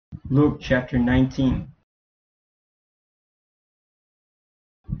Luke chapter 19.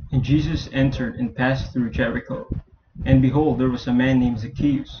 And Jesus entered and passed through Jericho. And behold, there was a man named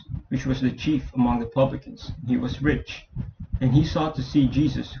Zacchaeus, which was the chief among the publicans. He was rich. And he sought to see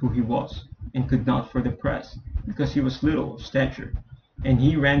Jesus who he was, and could not for the press, because he was little of stature. And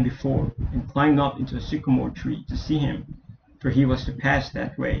he ran before, and climbed up into a sycamore tree to see him, for he was to pass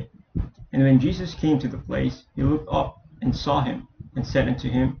that way. And when Jesus came to the place, he looked up, and saw him, and said unto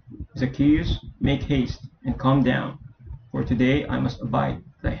him, Zacchaeus, make haste, and come down, for today I must abide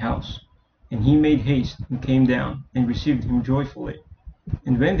at thy house. And he made haste, and came down, and received him joyfully.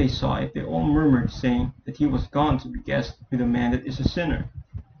 And when they saw it, they all murmured, saying that he was gone to be guest with a man that is a sinner.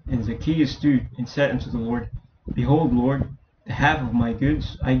 And Zacchaeus stood, and said unto the Lord, Behold, Lord, the half of my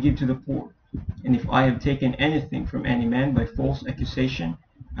goods I give to the poor. And if I have taken anything from any man by false accusation,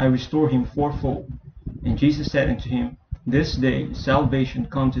 I restore him fourfold. And Jesus said unto him, This day is salvation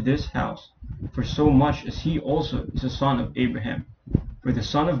come to this house, for so much as he also is a son of Abraham. For the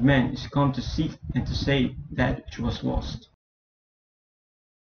Son of Man is come to seek and to save that which was lost.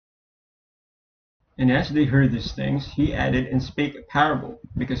 And as they heard these things, he added and spake a parable,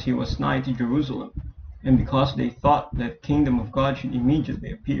 because he was nigh to Jerusalem, and because they thought that the kingdom of God should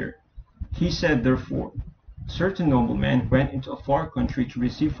immediately appear. He said therefore, A certain nobleman went into a far country to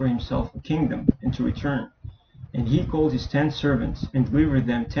receive for himself a kingdom, and to return. And he called his 10 servants, and delivered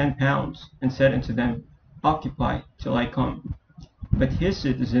them 10 pounds, and said unto them, Occupy till I come. But his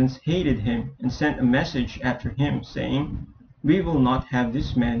citizens hated him, and sent a message after him, saying, We will not have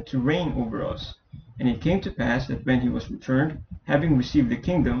this man to reign over us. And it came to pass that when he was returned, having received the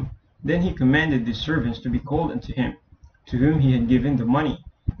kingdom, then he commanded his servants to be called unto him, to whom he had given the money,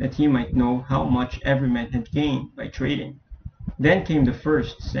 that he might know how much every man had gained by trading. Then came the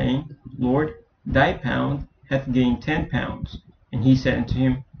first, saying, Lord, thy pound hath gained 10 pounds. And he said unto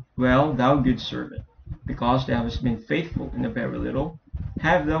him, Well, thou good servant, because thou hast been faithful in a very little,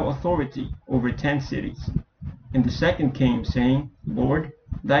 have thou authority over 10 cities. And the second came, saying, Lord,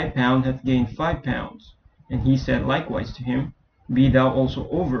 thy pound hath gained 5 pounds. And he said likewise to him, Be thou also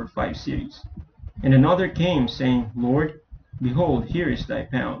over 5 cities. And another came, saying, Lord, behold, here is thy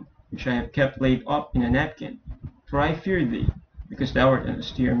pound, which I have kept laid up in a napkin. For I feared thee, because thou art an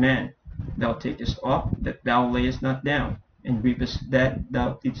austere man. Thou takest up that thou layest not down, and reapest that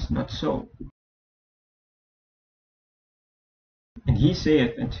thou didst not sow. And he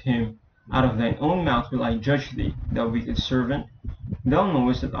saith unto him, Out of thine own mouth will I judge thee, thou wicked servant. Thou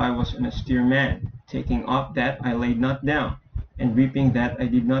knowest that I was an austere man, taking up that I laid not down, and reaping that I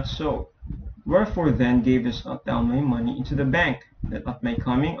did not sow. Wherefore then gavest not thou my money into the bank, that at my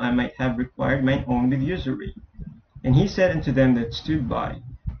coming I might have required mine own with usury? And he said unto them that stood by,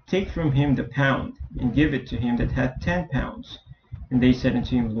 Take from him the pound, and give it to him that hath 10 pounds. And they said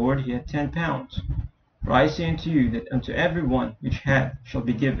unto him, Lord, he hath 10 pounds. For I say unto you, that unto every one which hath shall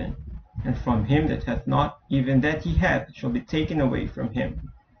be given, and from him that hath not, even that he hath shall be taken away from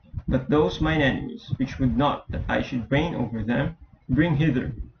him. But those mine enemies, which would not that I should reign over them, bring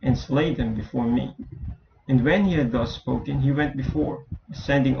hither, and slay them before me. And when he had thus spoken, he went before,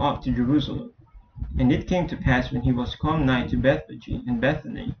 ascending up to Jerusalem. And it came to pass, when he was come nigh to Bethphage and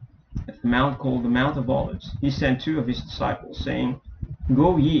Bethany, at the mount called the Mount of Olives, he sent 2 of his disciples, saying,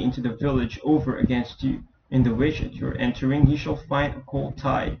 Go ye into the village over against you, in the which at your entering ye shall find a colt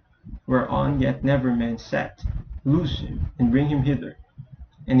tied, whereon yet never man sat. Loose him, and bring him hither.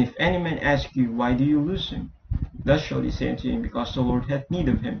 And if any man ask you, Why do you loose him? Thus shall ye say unto him, Because the Lord hath need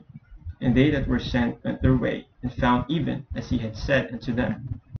of him. And they that were sent went their way, and found even as he had said unto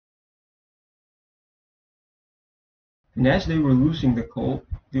them. And as they were loosing the colt,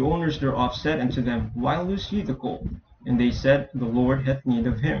 the owners thereof said unto them, Why loose ye the colt? And they said, The Lord hath need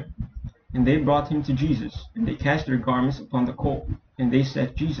of him. And they brought him to Jesus, and they cast their garments upon the colt, and they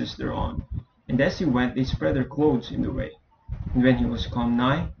set Jesus thereon. And as he went, they spread their clothes in the way. And when he was come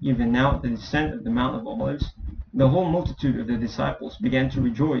nigh, even now at the descent of the Mount of Olives, the whole multitude of the disciples began to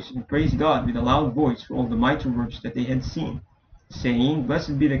rejoice and praise God with a loud voice for all the mighty works that they had seen, saying,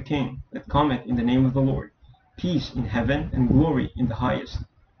 Blessed be the King that cometh in the name of the Lord, peace in heaven and glory in the highest.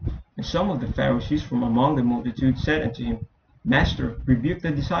 And some of the Pharisees from among the multitude said unto him, Master, rebuke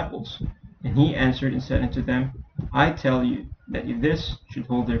the disciples. And he answered and said unto them, I tell you that if this should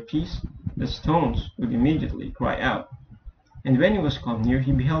hold their peace, the stones would immediately cry out. And when he was come near,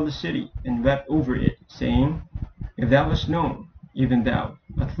 he beheld the city, and wept over it, saying, If thou hadst known, even thou,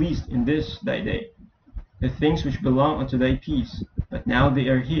 at least in this thy day, the things which belong unto thy peace, but now they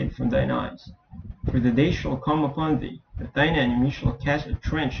are hid from thine eyes. For the day shall come upon thee, that thine enemy shall cast a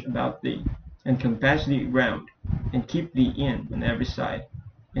trench about thee, and compass thee round, and keep thee in on every side.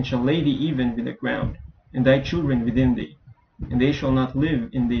 and shall lay thee even with the ground, and thy children within thee. And they shall not live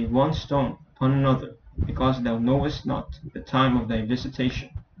in thee one stone upon another, because thou knowest not the time of thy visitation.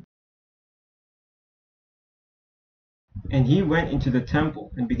 And he went into the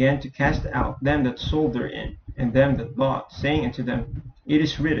temple, and began to cast out them that sold therein, and them that bought, saying unto them, It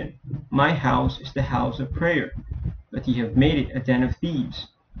is written, My house is the house of prayer, but ye have made it a den of thieves.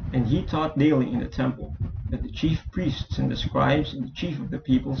 And he taught daily in the temple, that the chief priests and the scribes and the chief of the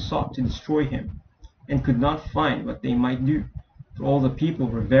people sought to destroy him, and could not find what they might do, for all the people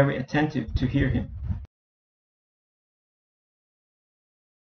were very attentive to hear him.